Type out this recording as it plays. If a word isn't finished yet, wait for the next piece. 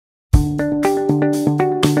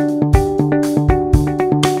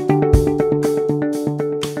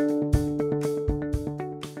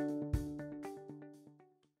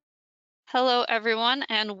Hello, everyone,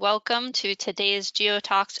 and welcome to today's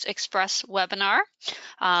GeoTalks Express webinar.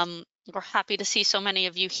 We're happy to see so many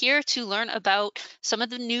of you here to learn about some of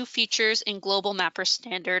the new features in Global Mapper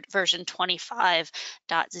Standard version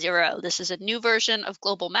 25.0. This is a new version of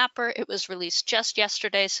Global Mapper. It was released just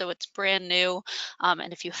yesterday, so it's brand new.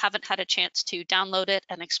 And if you haven't had a chance to download it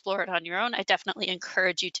and explore it on your own, I definitely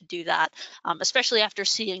encourage you to do that, especially after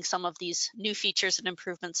seeing some of these new features and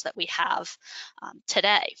improvements that we have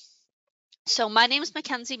today. So my name is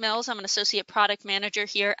Mackenzie Mills. I'm an associate product manager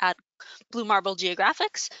here at Blue Marble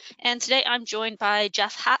Geographics. And today I'm joined by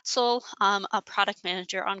Jeff Hatzel, a product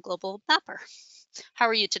manager on Global Mapper. How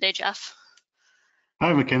are you today, Jeff?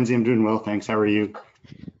 Hi, Mackenzie. I'm doing well, thanks. How are you?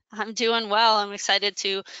 I'm doing well. I'm excited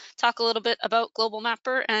to talk a little bit about Global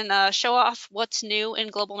Mapper and show off what's new in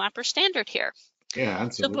Global Mapper Standard here. Yeah,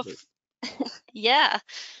 absolutely. Yeah,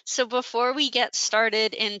 so before we get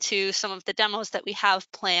started into some of the demos that we have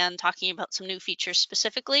planned, talking about some new features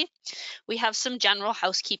specifically, we have some general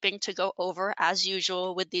housekeeping to go over as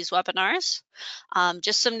usual with these webinars.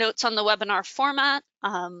 Just some notes on the webinar format.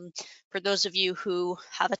 For those of you who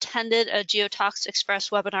have attended a GeoTalks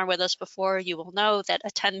Express webinar with us before, you will know that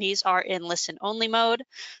attendees are in listen-only mode.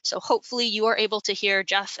 So hopefully you are able to hear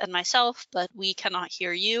Jeff and myself, but we cannot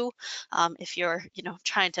hear you if you're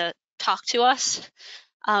trying to talk to us.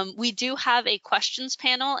 We do have a questions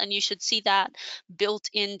panel, and you should see that built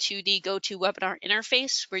into the GoToWebinar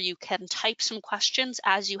interface where you can type some questions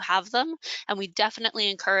as you have them, and we definitely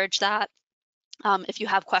encourage that if you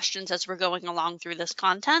have questions as we're going along through this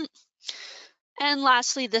content. And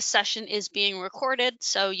lastly, this session is being recorded,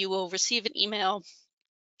 so you will receive an email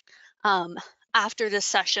after this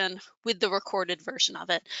session with the recorded version of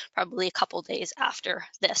it, probably a couple days after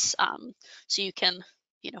this, so you can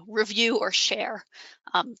review or share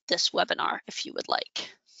this webinar if you would like.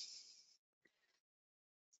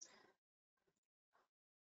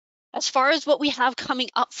 As far as what we have coming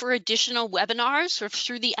up for additional webinars or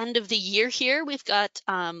through the end of the year here, we've got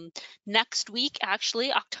next week,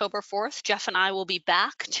 actually, October 4th, Jeff and I will be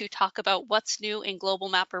back to talk about what's new in Global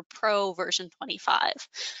Mapper Pro version 25.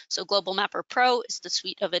 So Global Mapper Pro is the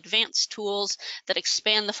suite of advanced tools that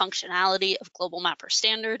expand the functionality of Global Mapper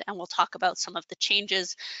Standard, and we'll talk about some of the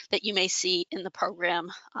changes that you may see in the program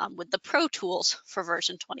with the Pro tools for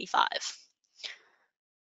version 25.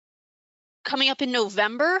 Coming up in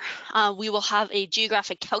November, we will have a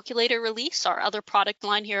geographic calculator release, our other product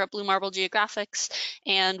line here at Blue Marble Geographics,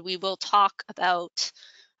 and we will talk about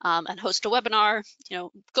and host a webinar,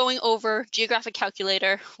 going over geographic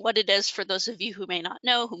calculator, what it is for those of you who may not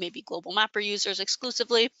know, who may be Global Mapper users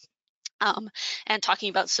exclusively, and talking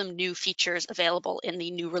about some new features available in the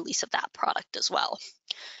new release of that product as well.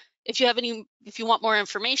 If you want more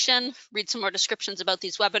information, read some more descriptions about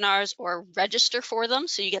these webinars or register for them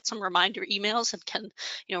so you get some reminder emails and can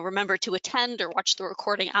remember to attend or watch the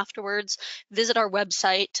recording afterwards, visit our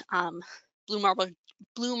website,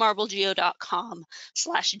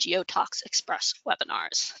 bluemarblegeo.com/GeoTalks Express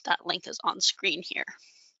webinars. That link is on screen here.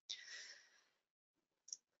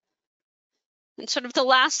 And sort of the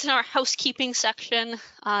last in our housekeeping section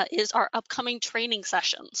is our upcoming training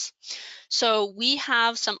sessions. So we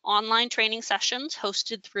have some online training sessions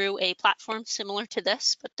hosted through a platform similar to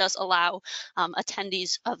this, but does allow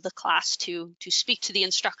attendees of the class to speak to the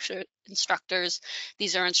instructors.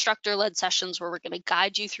 These are instructor-led sessions where we're going to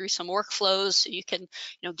guide you through some workflows so you can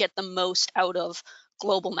get the most out of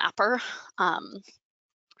Global Mapper.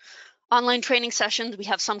 Online training sessions, we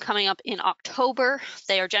have some coming up in October.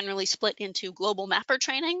 They are generally split into Global Mapper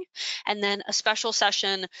training and then a special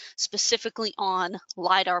session specifically on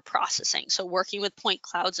LiDAR processing. So working with point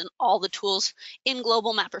clouds and all the tools in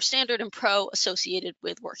Global Mapper Standard and Pro associated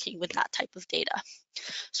with working with that type of data.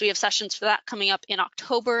 So we have sessions for that coming up in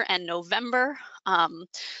October and November. I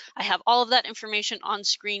have all of that information on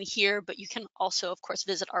screen here, but you can also, of course,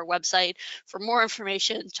 visit our website for more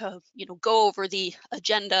information to go over the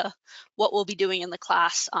agenda, what we'll be doing in the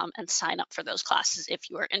class, and sign up for those classes if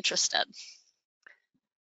you are interested.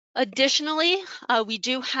 Additionally, we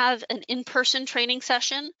do have an in-person training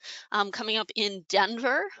session coming up in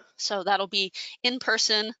Denver. So that'll be in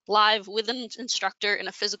person, live with an instructor in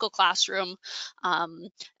a physical classroom.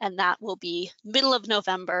 And that will be middle of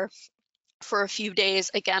November for a few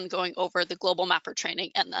days, again, going over the Global Mapper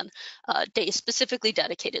training and then a day specifically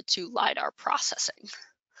dedicated to LiDAR processing.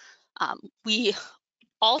 We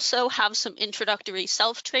also have some introductory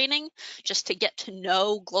self-training just to get to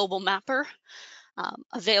know Global Mapper.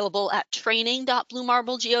 available at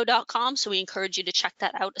training.bluemarblegeo.com. So we encourage you to check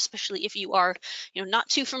that out, especially if you are, not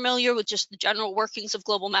too familiar with just the general workings of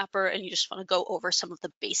Global Mapper and you just want to go over some of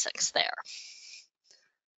the basics there.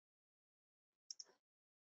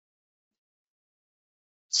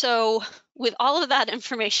 So with all of that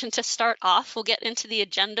information to start off, we'll get into the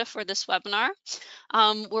agenda for this webinar,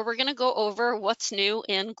 where we're going to go over what's new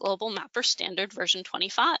in Global Mapper Standard version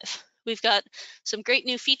 25. We've got some great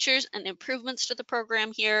new features and improvements to the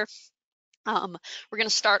program here. We're going to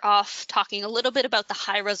start off talking a little bit about the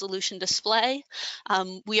high resolution display.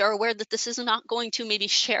 We are aware that this is not going to maybe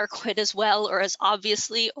share quite as well or as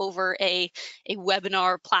obviously over a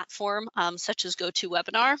webinar platform such as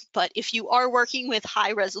GoToWebinar, but if you are working with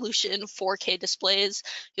high resolution 4K displays,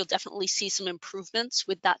 you'll definitely see some improvements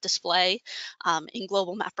with that display in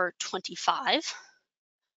Global Mapper 25.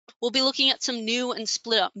 We'll be looking at some new and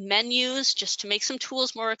split up menus just to make some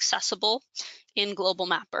tools more accessible in Global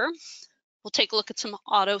Mapper. We'll take a look at some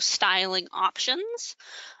auto styling options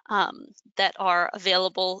that are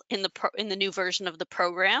available in the new version of the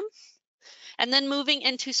program. And then moving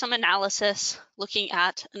into some analysis, looking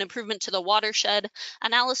at an improvement to the watershed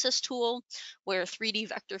analysis tool where 3D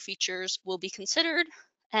vector features will be considered,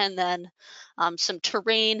 and then some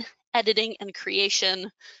terrain editing and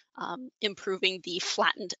creation, improving the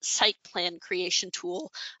flattened site plan creation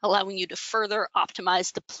tool, allowing you to further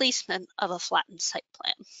optimize the placement of a flattened site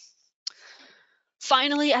plan.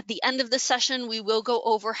 Finally, at the end of the session, we will go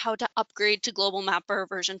over how to upgrade to Global Mapper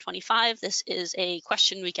version 25. This is a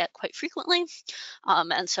question we get quite frequently.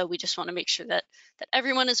 And so we just want to make sure that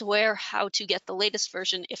everyone is aware how to get the latest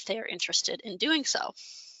version if they are interested in doing so.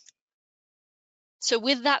 So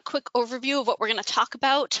with that quick overview of what we're going to talk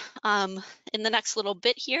about in the next little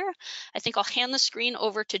bit here, I think I'll hand the screen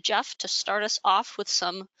over to Jeff to start us off with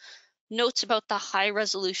some notes about the high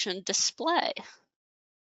resolution display.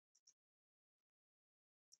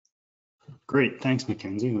 Great, thanks,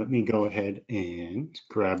 Mackenzie. Let me go ahead and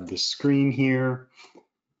grab the screen here.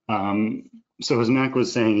 So as Mac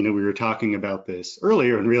was saying, we were talking about this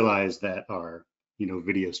earlier and realized that our,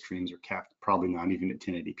 video streams are capped probably not even at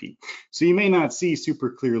 1080p. So you may not see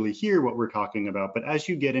super clearly here what we're talking about, but as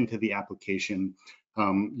you get into the application,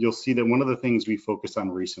 you'll see that one of the things we focused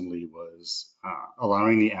on recently was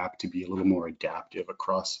allowing the app to be a little more adaptive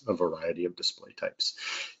across a variety of display types.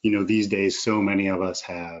 These days, so many of us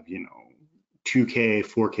have, 2K,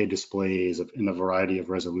 4K displays in a variety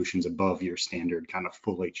of resolutions above your standard kind of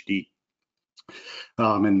full HD.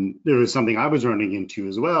 And there was something I was running into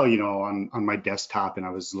as well, on my desktop, and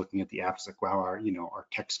I was looking at the apps like, wow, our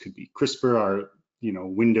text could be crisper, our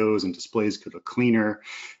windows and displays could look cleaner.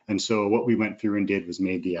 And so what we went through and did was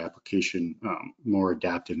made the application more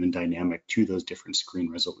adaptive and dynamic to those different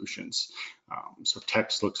screen resolutions. So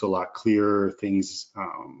text looks a lot clearer, things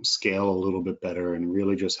scale a little bit better, and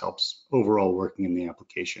really just helps overall working in the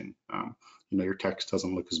application. Your text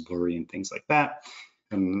doesn't look as blurry and things like that.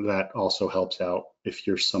 And that also helps out if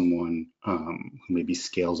you're someone who maybe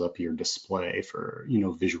scales up your display for,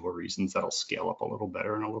 visual reasons. That'll scale up a little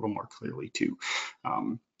better and a little more clearly too.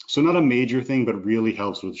 So not a major thing, but really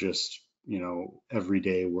helps with just,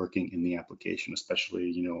 everyday working in the application,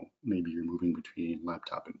 especially, maybe you're moving between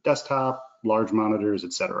laptop and desktop, large monitors,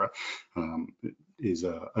 etc. Is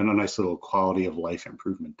a nice little quality of life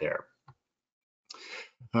improvement there.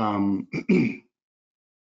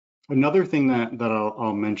 Another thing that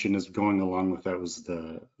I'll mention is going along with that was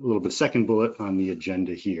the little bit second bullet on the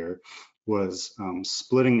agenda here was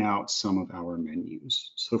splitting out some of our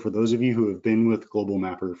menus. So for those of you who have been with Global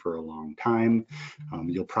Mapper for a long time,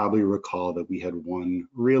 you'll probably recall that we had one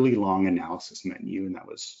really long analysis menu, and that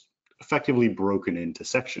was effectively broken into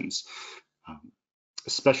sections,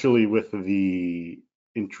 especially with the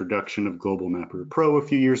introduction of Global Mapper Pro a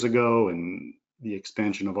few years ago and the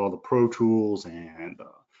expansion of all the Pro tools and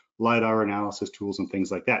LiDAR analysis tools and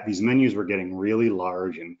things like that. These menus were getting really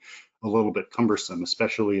large and a little bit cumbersome,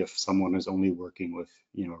 especially if someone is only working with,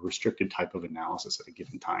 a restricted type of analysis at a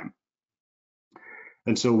given time.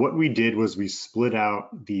 And so what we did was we split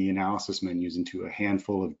out the analysis menus into a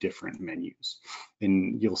handful of different menus.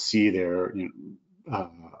 And you'll see they're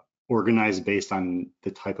organized based on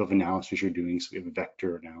the type of analysis you're doing. So we have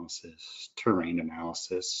vector analysis, terrain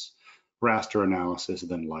analysis, raster analysis,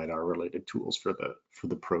 and then LiDAR related tools for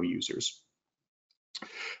the pro users.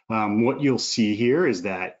 What you'll see here is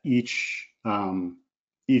that each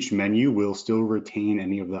menu will still retain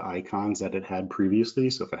any of the icons that it had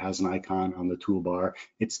previously. So if it has an icon on the toolbar,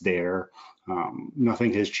 it's there.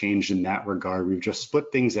 Nothing has changed in that regard. We've just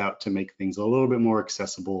split things out to make things a little bit more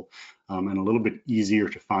accessible and a little bit easier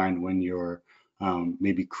to find when you're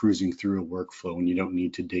maybe cruising through a workflow and you don't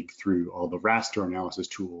need to dig through all the raster analysis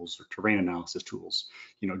tools or terrain analysis tools,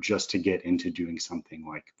 just to get into doing something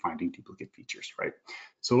like finding duplicate features, right?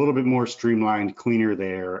 So a little bit more streamlined, cleaner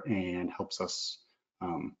there, and helps us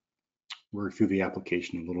work through the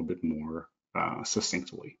application a little bit more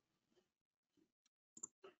succinctly.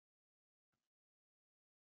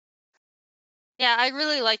 Yeah, I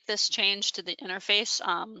really like this change to the interface,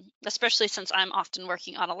 especially since I'm often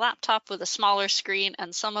working on a laptop with a smaller screen,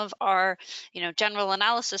 and some of our, general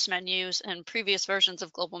analysis menus in previous versions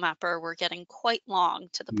of Global Mapper were getting quite long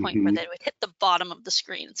to the point where Mm-hmm. they would hit the bottom of the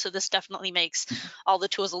screen. So this definitely makes all the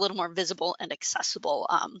tools a little more visible and accessible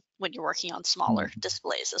when you're working on smaller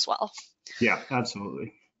displays as well. Yeah,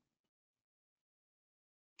 absolutely.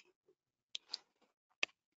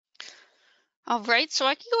 All right, so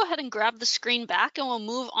I can go ahead and grab the screen back and we'll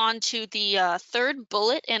move on to the third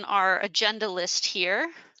bullet in our agenda list here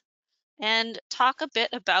and talk a bit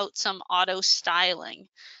about some auto styling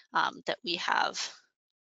that we have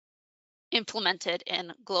implemented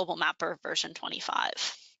in Global Mapper version 25.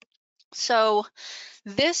 So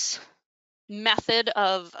this method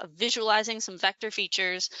of visualizing some vector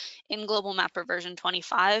features in Global Mapper version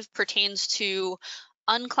 25 pertains to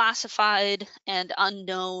unclassified and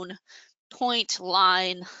unknown point,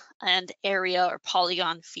 line, and area or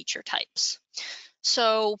polygon feature types.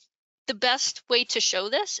 So the best way to show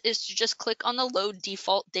this is to just click on the Load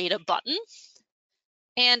Default Data button.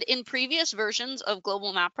 And in previous versions of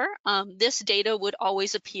Global Mapper, this data would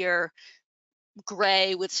always appear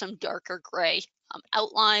gray with some darker gray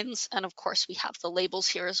outlines. And of course, we have the labels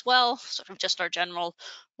here as well, sort of just our general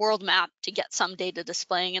world map to get some data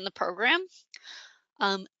displaying in the program.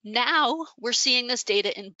 Now we're seeing this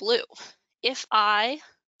data in blue. If I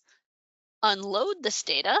unload this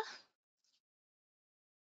data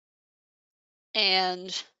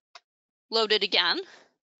and load it again,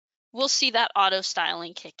 we'll see that auto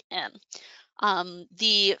styling kick in.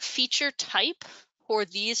 The feature type for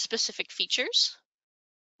these specific features,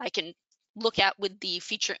 I can look at with the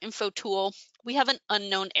feature info tool. We have an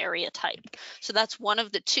unknown area type. So that's one of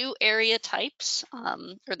the two area types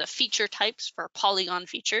or the feature types for polygon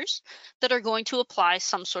features that are going to apply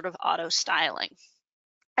some sort of auto styling.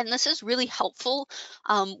 And this is really helpful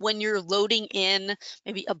when you're loading in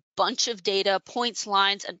maybe a bunch of data, points,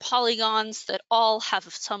 lines, and polygons that all have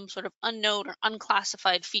some sort of unknown or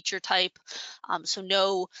unclassified feature type. So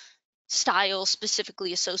no style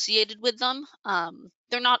specifically associated with them.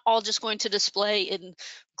 They're not all just going to display in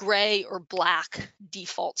gray or black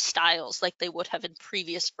default styles like they would have in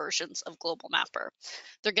previous versions of Global Mapper.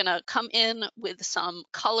 They're going to come in with some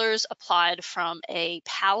colors applied from a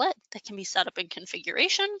palette that can be set up in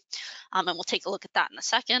configuration, and we'll take a look at that in a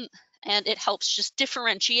second. And it helps just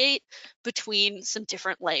differentiate between some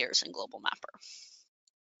different layers in Global Mapper.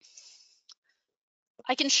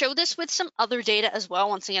 I can show this with some other data as well.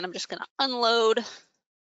 Once again, I'm just going to unload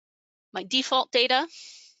my default data.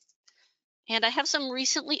 And I have some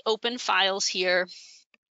recently open files here,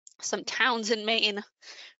 some towns in Maine.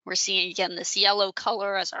 We're seeing again this yellow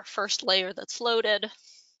color as our first layer that's loaded.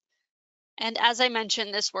 And as I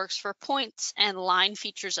mentioned, this works for points and line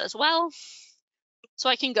features as well. So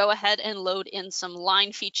I can go ahead and load in some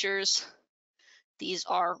line features. These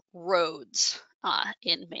are roads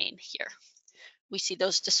in Maine here. We see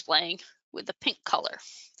those displaying with the pink color.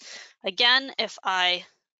 Again, if I,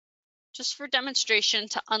 just for demonstration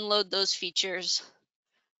to unload those features,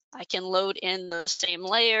 I can load in those same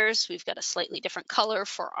layers. We've got a slightly different color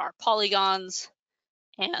for our polygons,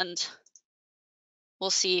 and we'll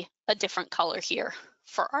see a different color here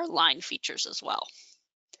for our line features as well.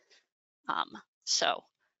 So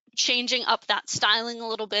changing up that styling a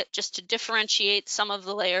little bit just to differentiate some of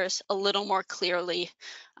the layers a little more clearly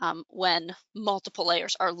when multiple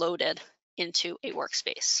layers are loaded into a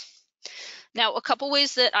workspace. Now, a couple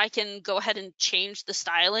ways that I can go ahead and change the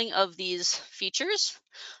styling of these features.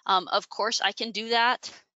 Of course, I can do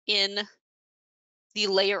that in the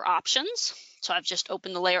layer options. So I've just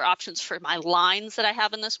opened the layer options for my lines that I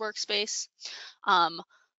have in this workspace.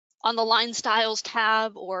 On the line styles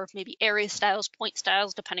tab, or maybe area styles, point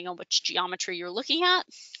styles, depending on which geometry you're looking at,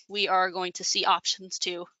 we are going to see options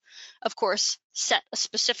to, of course, set a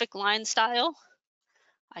specific line style.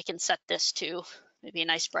 I can set this to maybe a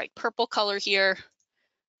nice bright purple color here,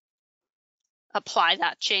 apply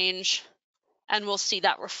that change, and we'll see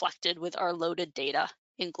that reflected with our loaded data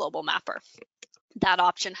in Global Mapper. That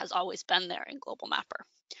option has always been there in Global Mapper.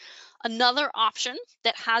 Another option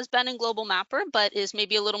that has been in Global Mapper, but is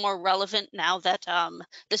maybe a little more relevant now that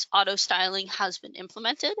this auto styling has been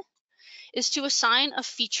implemented, is to assign a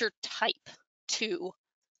feature type to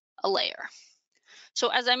a layer. So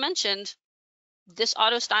as I mentioned, this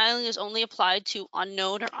auto styling is only applied to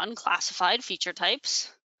unknown or unclassified feature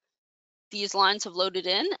types. These lines have loaded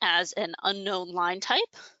in as an unknown line type,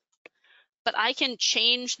 but I can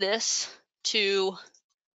change this to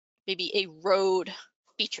maybe a road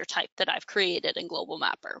feature type that I've created in Global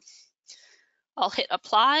Mapper. I'll hit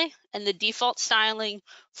apply, and the default styling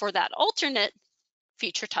for that alternate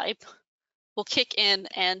feature type will kick in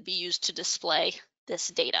and be used to display this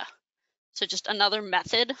data. So just another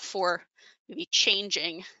method for maybe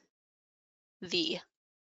changing the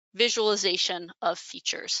visualization of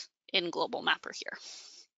features in Global Mapper here.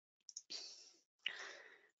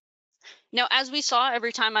 Now, as we saw,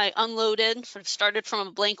 every time I unloaded, sort of started from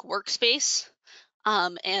a blank workspace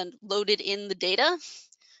and loaded in the data,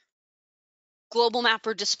 Global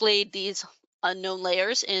Mapper displayed these unknown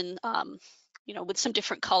layers in, with some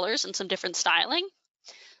different colors and some different styling.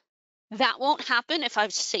 That won't happen if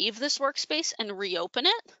I've saved this workspace and reopen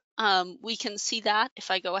it. We can see that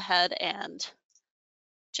if I go ahead and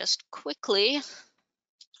just quickly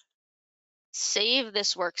save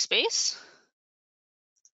this workspace.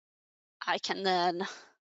 I can then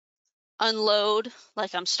unload,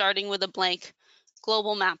 like I'm starting with a blank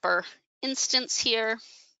Global Mapper instance here,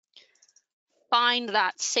 find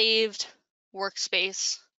that saved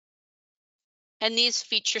workspace, and these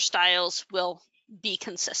feature styles will be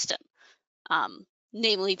consistent,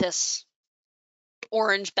 namely this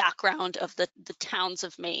orange background of the towns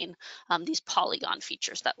of Maine, these polygon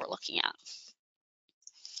features that we're looking at.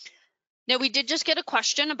 Now, we did just get a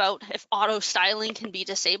question about if auto styling can be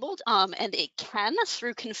disabled, and it can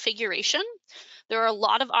through configuration. There are a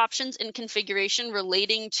lot of options in configuration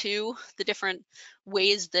relating to the different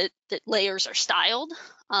ways that layers are styled.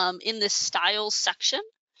 In this styles section,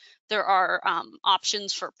 there are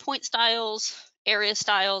options for point styles, area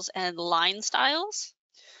styles, and line styles.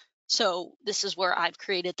 So this is where I've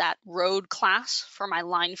created that road class for my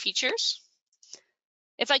line features.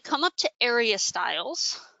 If I come up to area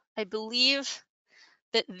styles, I believe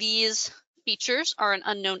that these features are an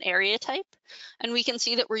unknown area type, and we can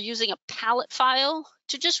see that we're using a palette file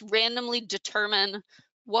to just randomly determine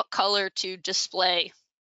what color to display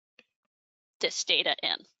this data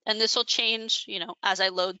in. And this will change, as I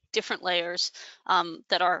load different layers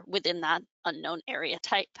that are within that unknown area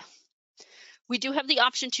type. We do have the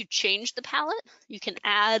option to change the palette. You can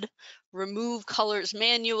add, remove colors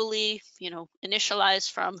manually,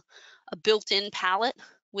 initialize from a built-in palette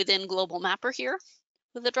within Global Mapper here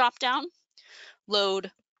with a drop-down. Load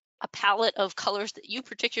a palette of colors that you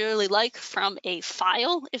particularly like from a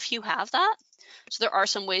file if you have that. So there are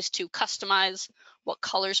some ways to customize what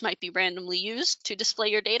colors might be randomly used to display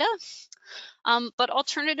your data. But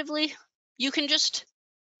alternatively, you can just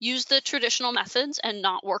use the traditional methods and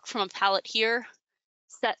not work from a palette here.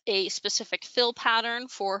 Set a specific fill pattern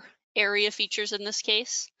for area features in this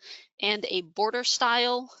case, and a border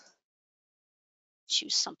style.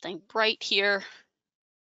 Choose something bright here.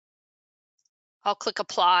 I'll click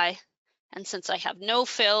apply. And since I have no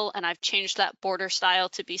fill and I've changed that border style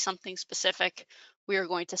to be something specific, we are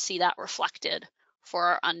going to see that reflected for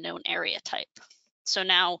our unknown area type. So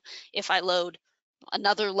now if I load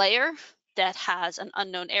another layer that has an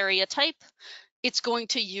unknown area type, it's going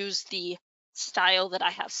to use the style that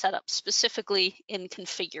I have set up specifically in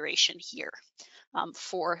configuration here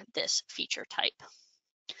for this feature type.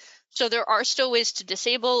 So there are still ways to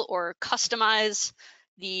disable or customize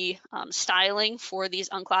the styling for these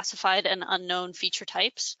unclassified and unknown feature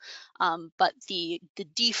types, but the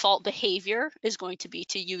default behavior is going to be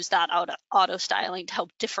to use that auto styling to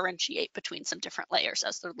help differentiate between some different layers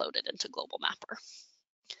as they're loaded into Global Mapper.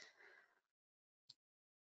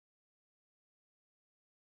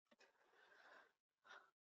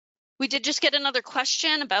 We did just get another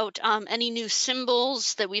question about any new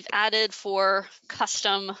symbols that we've added for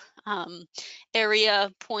custom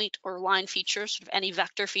area, point, or line features, sort of any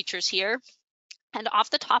vector features here. And off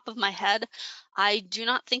the top of my head, I do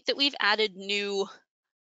not think that we've added new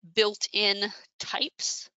built-in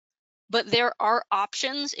types, but there are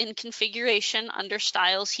options in configuration under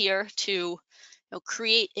styles here to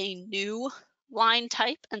create a new line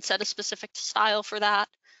type and set a specific style for that.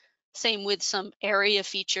 Same with some area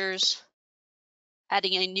features,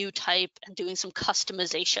 adding a new type and doing some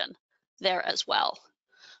customization there as well.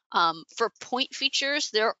 For point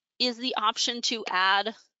features, there is the option to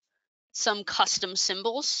add some custom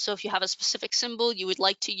symbols. So if you have a specific symbol you would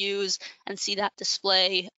like to use and see that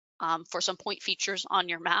display for some point features on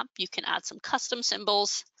your map, you can add some custom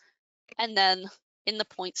symbols. And then in the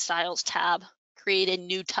point styles tab, create a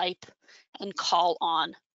new type and call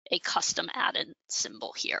on a custom added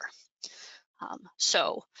symbol here.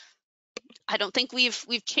 So I don't think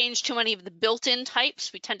we've changed too many of the built-in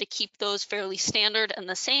types. We tend to keep those fairly standard and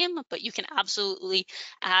the same, but you can absolutely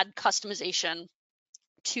add customization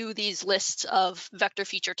to these lists of vector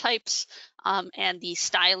feature types and the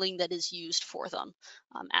styling that is used for them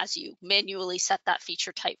as you manually set that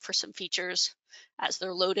feature type for some features as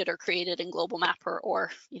they're loaded or created in Global Mapper,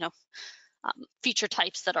 or feature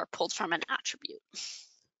types that are pulled from an attribute.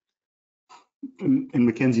 And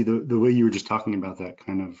Mackenzie, the way you were just talking about that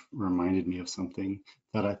kind of reminded me of something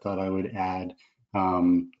that I thought I would add.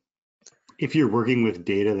 If you're working with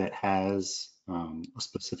data that has a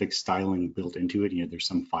specific styling built into it, there's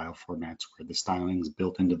some file formats where the styling is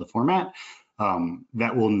built into the format,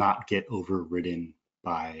 that will not get overridden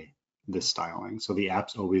by this styling. So the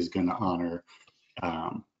app's always going to honor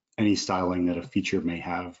any styling that a feature may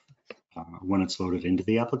have when it's loaded into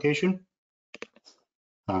the application.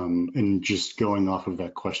 And just going off of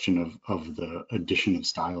that question of the addition of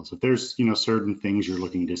styles, if there's certain things you're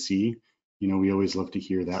looking to see, we always love to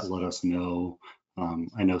hear that. Let us know.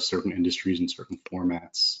 I know certain industries and certain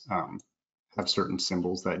formats have certain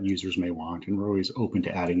symbols that users may want, and we're always open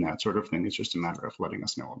to adding that sort of thing. It's just a matter of letting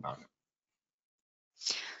us know about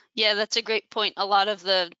it. Yeah, that's a great point. A lot of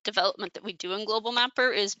the development that we do in Global Mapper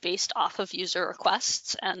is based off of user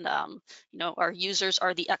requests, and our users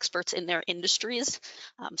are the experts in their industries.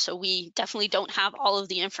 So we definitely don't have all of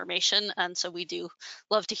the information, and so we do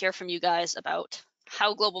love to hear from you guys about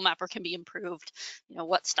how Global Mapper can be improved,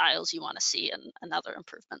 what styles you want to see, and other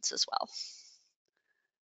improvements as well.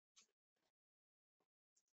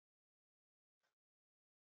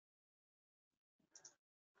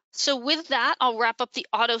 So with that, I'll wrap up the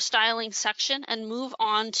auto styling section and move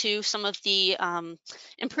on to some of the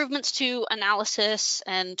improvements to analysis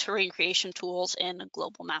and terrain creation tools in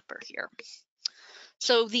Global Mapper here.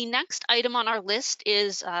 So the next item on our list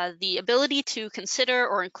is the ability to consider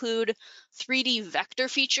or include 3D vector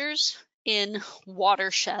features in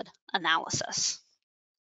watershed analysis.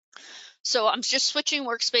 So I'm just switching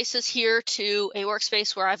workspaces here to a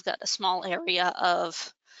workspace where I've got a small area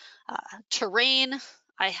of terrain.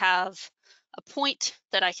 I have a point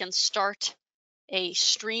that I can start a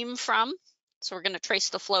stream from. So we're going to trace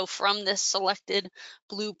the flow from this selected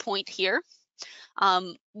blue point here.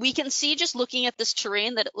 We can see just looking at this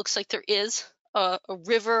terrain that it looks like there is a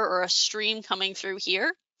river or a stream coming through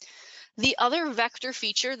here. The other vector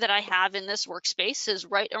feature that I have in this workspace is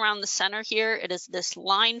right around the center here. It is this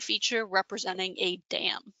line feature representing a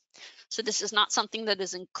dam. So this is not something that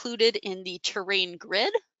is included in the terrain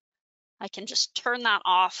grid. I can just turn that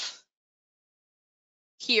off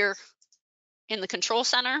here in the control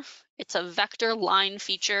center. It's a vector line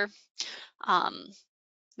feature.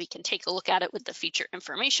 We can take a look at it with the feature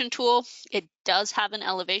information tool. It does have an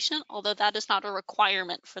elevation, although that is not a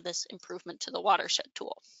requirement for this improvement to the watershed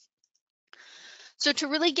tool. So to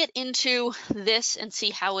really get into this and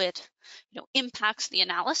see how it impacts the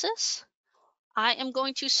analysis, I am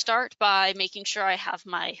going to start by making sure I have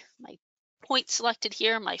my point selected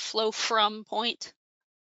here, my flow from point,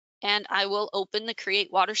 and I will open the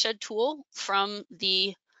Create Watershed tool from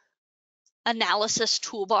the analysis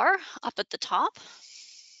toolbar up at the top.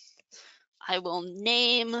 I will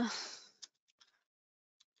name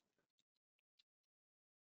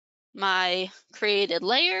my created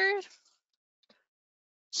layer.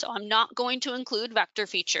 So I'm not going to include vector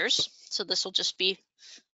features. So this will just be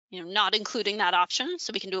not including that option.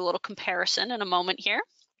 So we can do a little comparison in a moment here.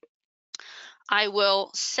 I will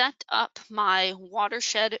set up my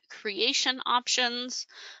watershed creation options.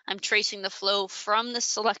 I'm tracing the flow from the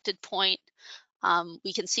selected point.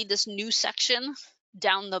 We can see this new section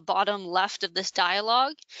down the bottom left of this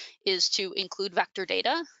dialog is to include vector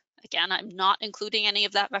data. Again, I'm not including any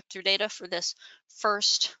of that vector data for this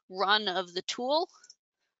first run of the tool.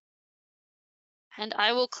 And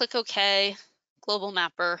I will click OK. Global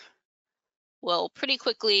Mapper will pretty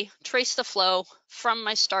quickly trace the flow from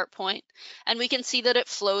my start point. And we can see that it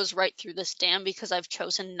flows right through this dam because I've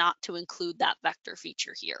chosen not to include that vector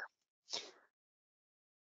feature here.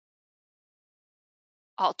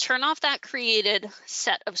 I'll turn off that created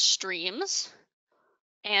set of streams.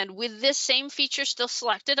 And with this same feature still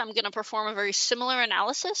selected, I'm going to perform a very similar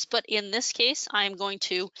analysis, but in this case, I'm going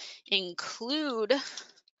to include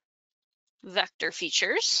vector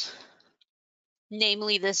features,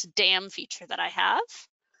 namely this dam feature that I have.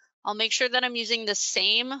 I'll make sure that I'm using the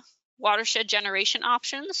same watershed generation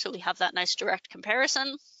options, so we have that nice direct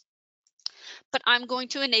comparison. But I'm going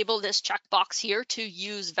to enable this checkbox here to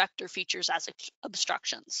use vector features as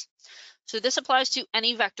obstructions. So this applies to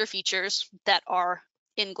any vector features that are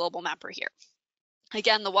in Global Mapper here.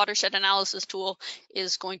 Again, the watershed analysis tool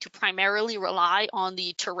is going to primarily rely on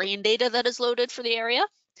the terrain data that is loaded for the area,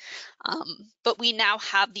 but we now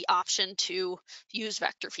have the option to use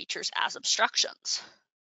vector features as obstructions.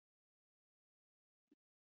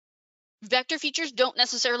 Vector features don't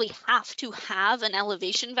necessarily have to have an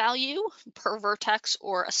elevation value per vertex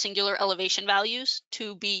or a singular elevation values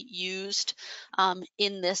to be used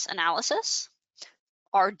in this analysis.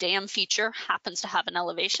 Our dam feature happens to have an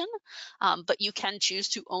elevation, but you can choose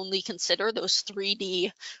to only consider those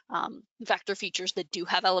 3D vector features that do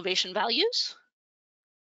have elevation values.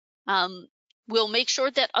 We'll make sure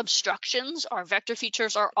that obstructions, our vector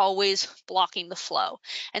features, are always blocking the flow.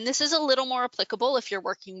 And this is a little more applicable if you're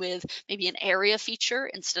working with maybe an area feature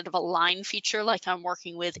instead of a line feature like I'm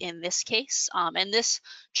working with in this case. And this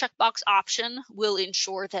checkbox option will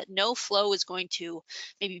ensure that no flow is going to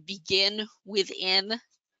maybe begin within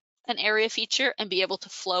an area feature and be able to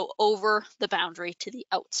flow over the boundary to the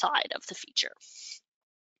outside of the feature.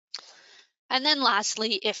 And then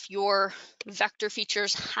lastly, if your vector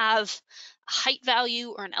features have a height value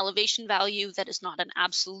or an elevation value that is not an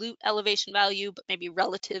absolute elevation value, but maybe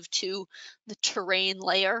relative to the terrain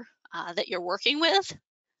layer that you're working with,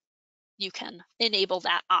 you can enable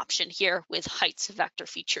that option here with heights of vector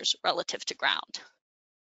features relative to ground.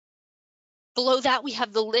 Below that, we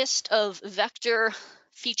have the list of vector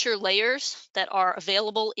feature layers that are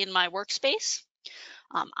available in my workspace.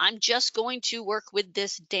 I'm just going to work with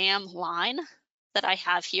this dam line that I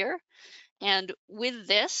have here. And with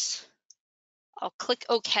this, I'll click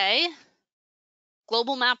OK.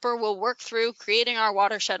 Global Mapper will work through creating our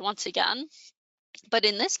watershed once again. But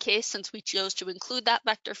in this case, since we chose to include that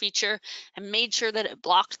vector feature and made sure that it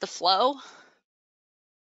blocked the flow,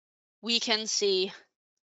 we can see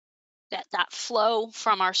that that flow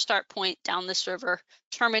from our start point down this river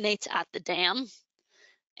terminates at the dam,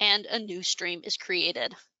 and a new stream is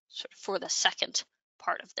created for the second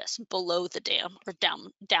part of this below the dam or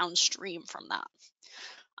downstream from that.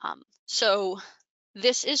 So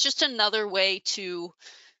this is just another way to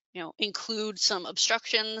include some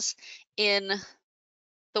obstructions in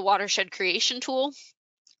the watershed creation tool.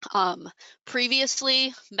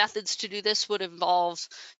 Previously, methods to do this would involve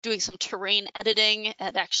doing some terrain editing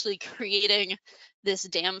and actually creating this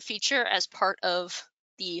dam feature as part of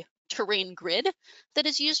the terrain grid that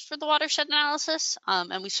is used for the watershed analysis.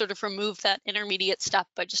 And we sort of removed that intermediate step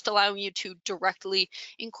by just allowing you to directly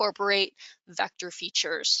incorporate vector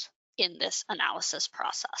features in this analysis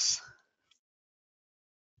process.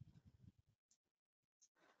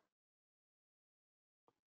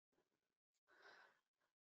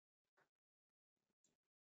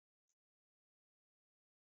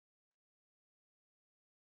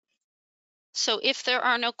 So if there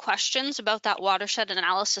are no questions about that watershed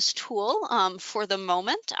analysis tool for the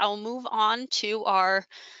moment, I'll move on to our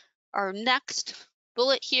next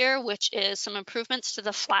bullet here, which is some improvements to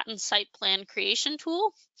the flattened site plan creation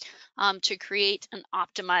tool to create an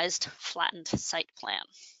optimized flattened site plan.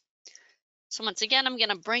 So once again, I'm going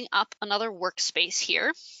to bring up another workspace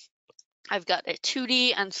here. I've got a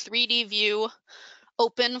 2D and 3D view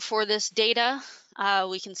open for this data.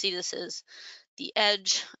 We can see this is the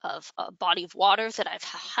edge of a body of water that I've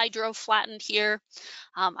hydro flattened here.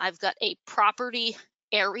 I've got a property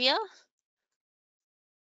area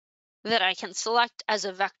that I can select as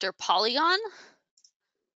a vector polygon.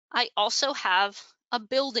 I also have a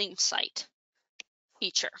building site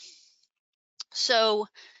feature. So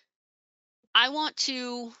I want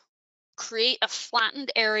to create a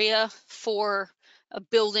flattened area for a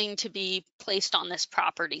building to be placed on this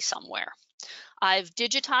property somewhere. I've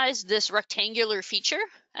digitized this rectangular feature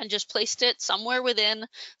and just placed it somewhere within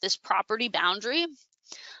this property boundary.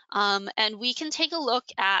 And we can take a look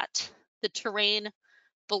at the terrain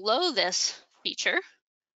below this feature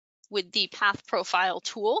with the path profile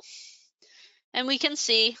tool. And we can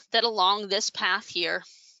see that along this path here,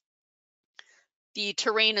 the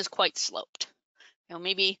terrain is quite sloped.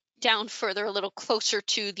 Maybe down further, a little closer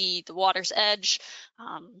to the water's edge,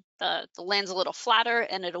 the land's a little flatter,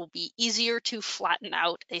 and it'll be easier to flatten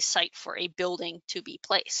out a site for a building to be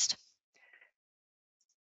placed.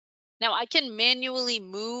 Now I can manually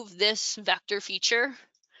move this vector feature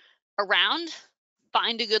around,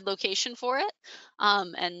 find a good location for it,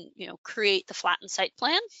 and create the flattened site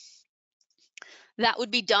plan. That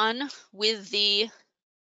would be done with the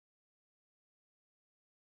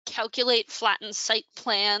Calculate Flattened Site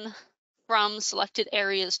Plan from Selected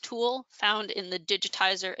Areas tool found in the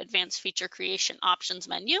Digitizer Advanced Feature Creation Options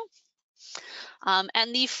menu.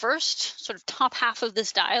 And the first sort of top half of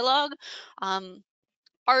this dialog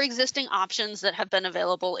are existing options that have been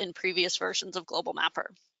available in previous versions of Global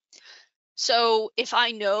Mapper. So if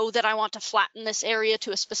I know that I want to flatten this area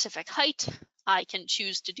to a specific height, I can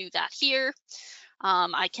choose to do that here.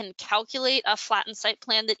 I can calculate a flattened site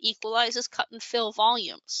plan that equalizes cut and fill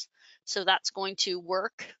volumes. So that's going to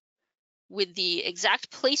work with the exact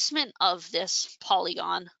placement of this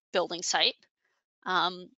polygon building site,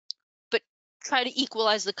 but try to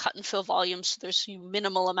equalize the cut and fill volumes so there's a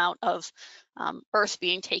minimal amount of earth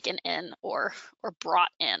being taken in or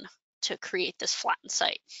brought in to create this flattened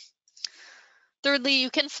site. Thirdly, you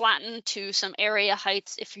can flatten to some area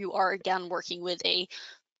heights if you are, again, working with a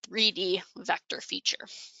 3D vector feature.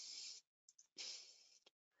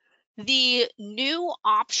 The new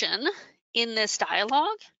option in this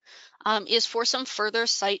dialog is for some further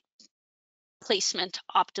site placement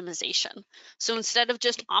optimization. So instead of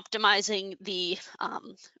just optimizing the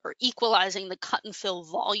or equalizing the cut and fill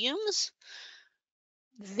volumes,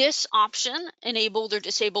 this option, enabled or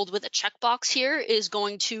disabled with a checkbox here, is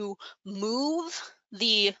going to move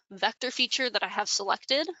the vector feature that I have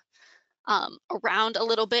selected around a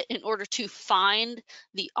little bit in order to find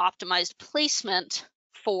the optimized placement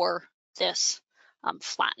for this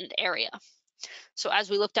flattened area. So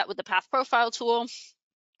as we looked at with the path profile tool,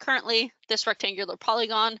 currently this rectangular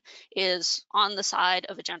polygon is on the side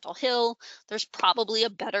of a gentle hill. There's probably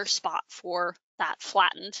a better spot for that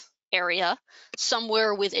flattened area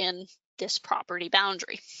somewhere within this property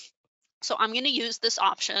boundary. So I'm going to use this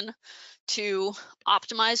option to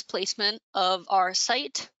optimize placement of our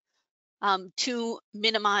site to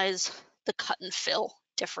minimize the cut and fill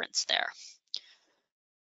difference there.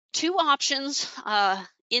 Two options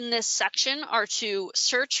in this section are to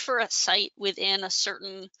search for a site within a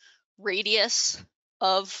certain radius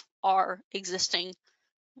of our existing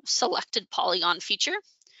selected polygon feature.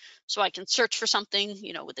 So I can search for something,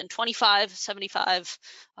 within 25, 75,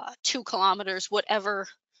 2 kilometers, whatever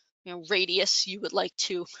radius you would like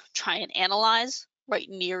to try and analyze right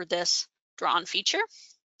near this drawn feature.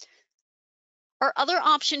 Our other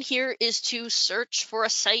option here is to search for a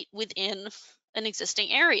site within an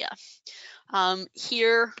existing area.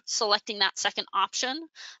 Here, selecting that second option,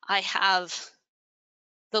 I have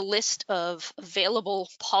the list of available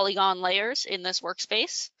polygon layers in this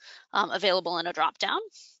workspace available in a dropdown.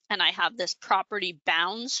 And I have this property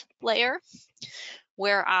bounds layer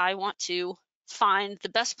where I want to find the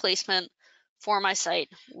best placement for my site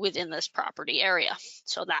within this property area.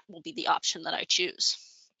 So that will be the option that I choose.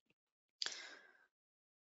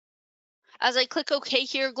 As I click OK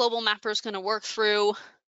here, Global Mapper is going to work through,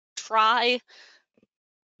 try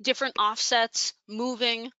different offsets,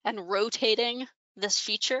 moving and rotating this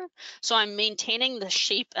feature. So I'm maintaining the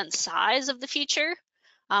shape and size of the feature,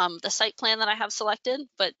 the site plan that I have selected,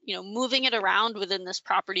 but moving it around within this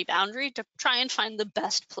property boundary to try and find the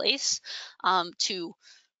best place to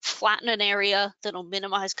flatten an area that'll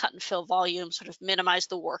minimize cut and fill volume, sort of minimize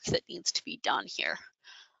the work that needs to be done here.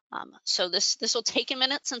 So this will take a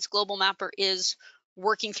minute since Global Mapper is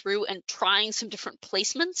working through and trying some different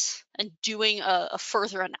placements and doing a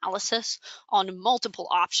further analysis on multiple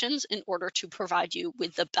options in order to provide you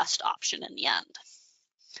with the best option in the end.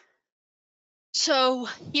 So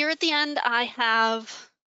here at the end, I have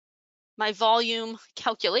my volume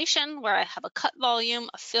calculation where I have a cut volume,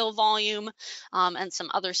 a fill volume, and some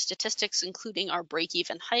other statistics, including our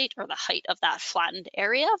break-even height or the height of that flattened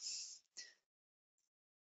area.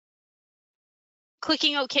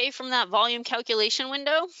 Clicking OK from that volume calculation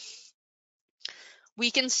window,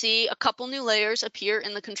 we can see a couple new layers appear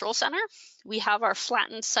in the control center. We have our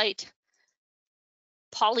flattened site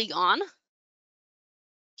polygon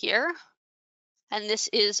here, and this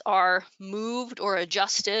is our moved or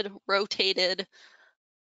adjusted, rotated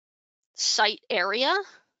site area.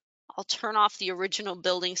 I'll turn off the original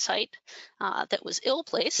building site that was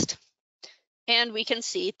ill-placed, and we can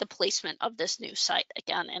see the placement of this new site,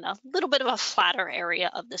 again, in a little bit of a flatter area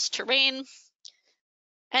of this terrain.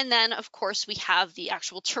 And then, of course, we have the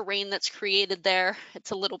actual terrain that's created there.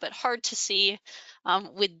 It's a little bit hard to see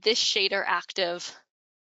with this shader active,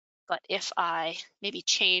 but if I maybe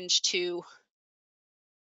change to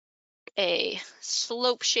a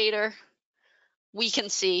slope shader, we can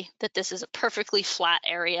see that this is a perfectly flat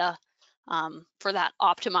area for that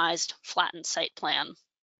optimized flattened site plan.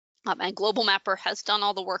 And Global Mapper has done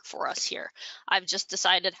all the work for us here. I've just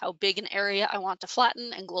decided how big an area I want to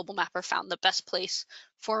flatten, and Global Mapper found the best place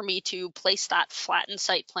for me to place that flattened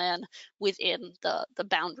site plan within the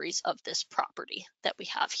boundaries of this property that we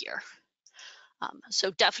have here.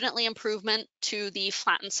 So definitely improvement to the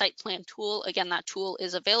flattened site plan tool. Again, that tool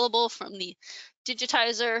is available from the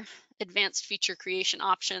digitizer, advanced feature creation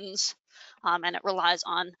options, and it relies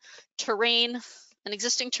on terrain an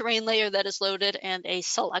existing terrain layer that is loaded, and a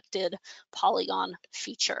selected polygon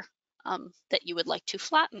feature that you would like to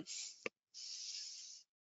flatten.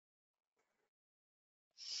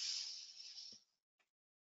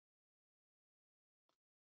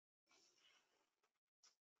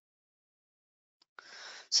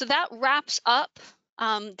 So that wraps up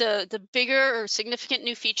the bigger or significant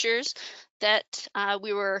new features that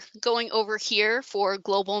we were going over here for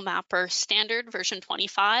Global Mapper Standard version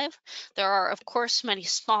 25. There are, of course, many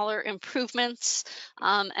smaller improvements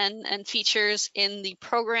and features in the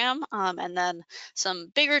program, and then some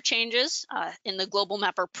bigger changes in the Global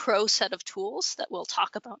Mapper Pro set of tools that we'll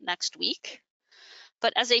talk about next week.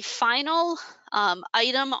 But as a final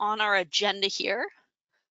item on our agenda here,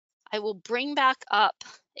 I will bring back up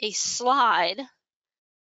a slide,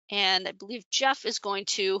 and I believe Jeff is going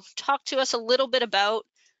to talk to us a little bit about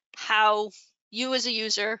how you as a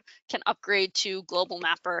user can upgrade to Global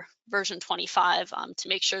Mapper version 25 to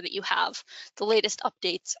make sure that you have the latest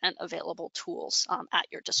updates and available tools at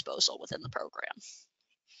your disposal within the program.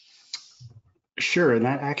 Sure, and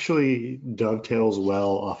that actually dovetails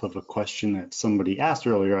well off of a question that somebody asked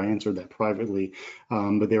earlier. I answered that privately,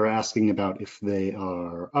 but they were asking about if they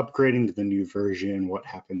are upgrading to the new version, what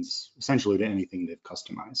happens essentially to anything they've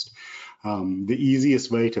customized. The easiest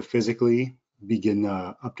way to physically begin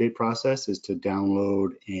the update process is to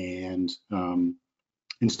download and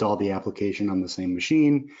install the application on the same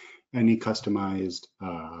machine. Any customized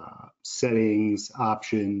settings,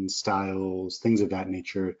 options, styles, things of that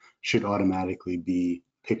nature should automatically be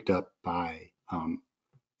picked up by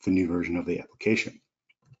the new version of the application.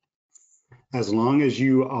 As long as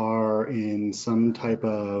you are in some type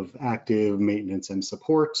of active maintenance and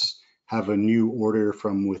support, have a new order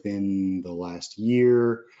from within the last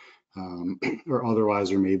year, or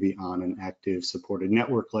otherwise are maybe on an active supported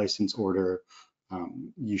network license order,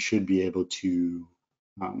 you should be able to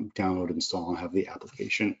download, install, and have the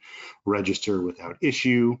application register without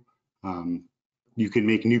issue. You can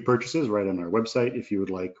make new purchases right on our website if you would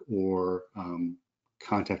like, or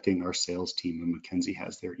contacting our sales team, and Mackenzie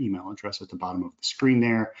has their email address at the bottom of the screen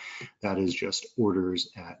there. That is just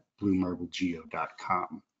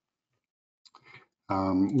orders@bluemarblegeo.com.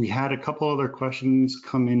 We had a couple other questions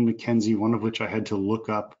come in, Mackenzie, one of which I had to look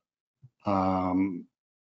up to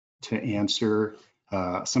answer.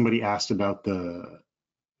 Somebody asked about the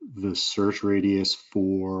search radius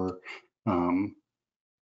for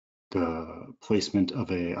the placement of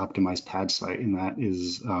a optimized pad site, and that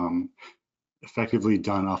is effectively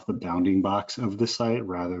done off the bounding box of the site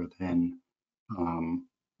rather than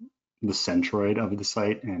the centroid of the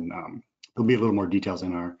site. And there'll be a little more details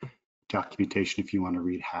in our documentation if you want to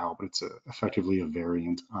read how, but it's effectively a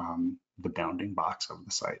variant on the bounding box of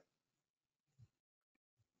the site.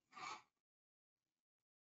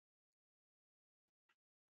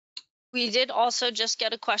 We did also just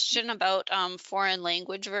get a question about foreign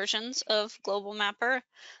language versions of Global Mapper.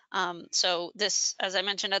 So this, as I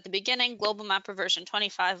mentioned at the beginning, Global Mapper version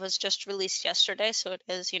 25 was just released yesterday, so it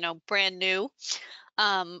is, brand new.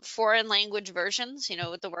 Foreign language versions,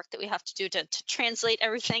 with the work that we have to do to translate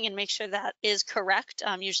everything and make sure that is correct,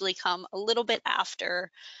 usually come a little bit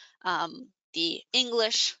after the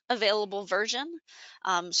English available version.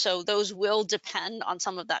 So those will depend on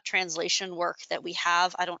some of that translation work that we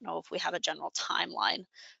have. I don't know if we have a general timeline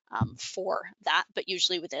for that, but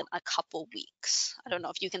usually within a couple weeks. I don't know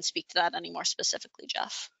if you can speak to that any more specifically,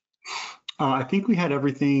 Jeff. I think we had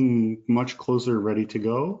everything much closer ready to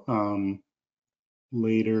go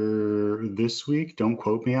later this week. Don't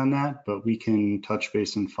quote me on that, but we can touch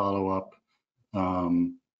base and follow up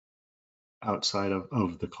outside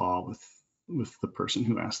of the call with the person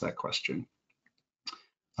who asked that question.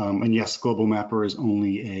 And yes, Global Mapper is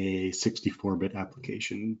only a 64-bit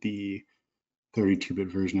application. The 32-bit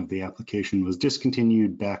version of the application was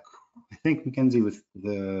discontinued back, I think, Mackenzie, with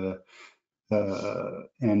the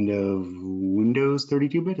end of Windows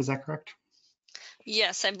 32-bit. Is that correct?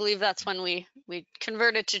 Yes, I believe that's when we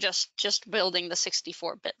converted to just building the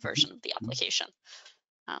 64-bit version of the application.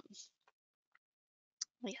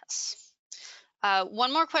 Yes.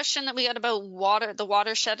 One more question that we got about the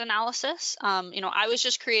watershed analysis. I was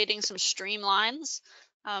just creating some streamlines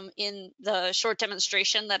in the short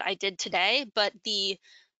demonstration that I did today, but the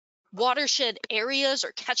watershed areas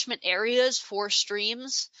or catchment areas for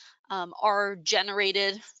streams are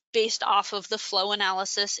generated based off of the flow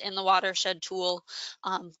analysis in the watershed tool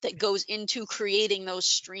that goes into creating those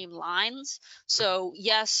stream lines. So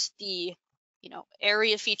yes, the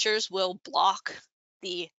area features will block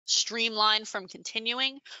the streamline from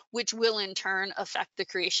continuing, which will in turn affect the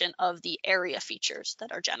creation of the area features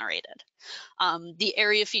that are generated. The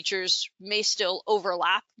area features may still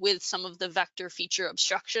overlap with some of the vector feature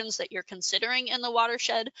obstructions that you're considering in the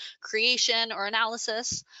watershed creation or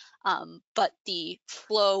analysis, but the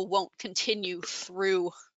flow won't continue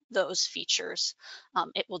through those features.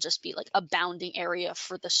 It will just be like a bounding area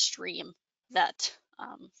for the stream that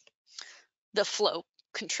the flow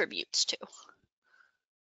contributes to.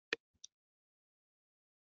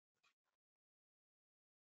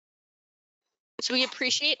 So we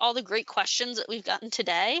appreciate all the great questions that we've gotten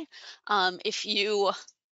today. If you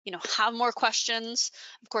have more questions,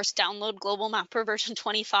 of course, download Global Mapper version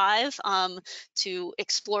 25 to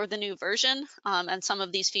explore the new version and some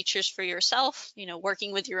of these features for yourself.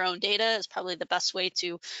 Working with your own data is probably the best way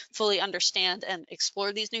to fully understand and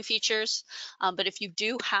explore these new features. But if you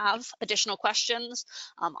do have additional questions,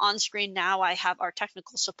 on screen now I have our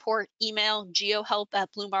technical support email,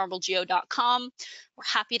 geohelp@bluemarblegeo.com. We're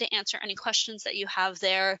happy to answer any questions that you have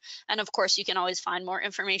there. And of course, you can always find more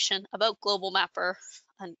information about Global Mapper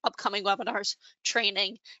and upcoming webinars,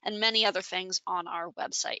 training, and many other things on our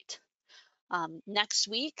website. Next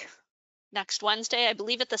week, next Wednesday, I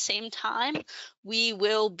believe at the same time, we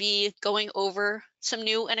will be going over some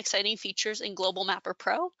new and exciting features in Global Mapper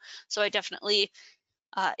Pro. So I definitely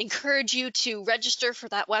encourage you to register for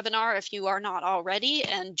that webinar if you are not already,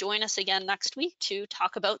 and join us again next week to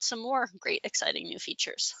talk about some more great, exciting new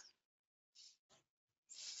features.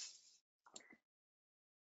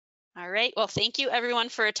 All right, well, thank you everyone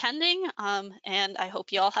for attending, and I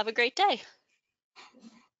hope you all have a great day.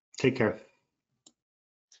 Take care.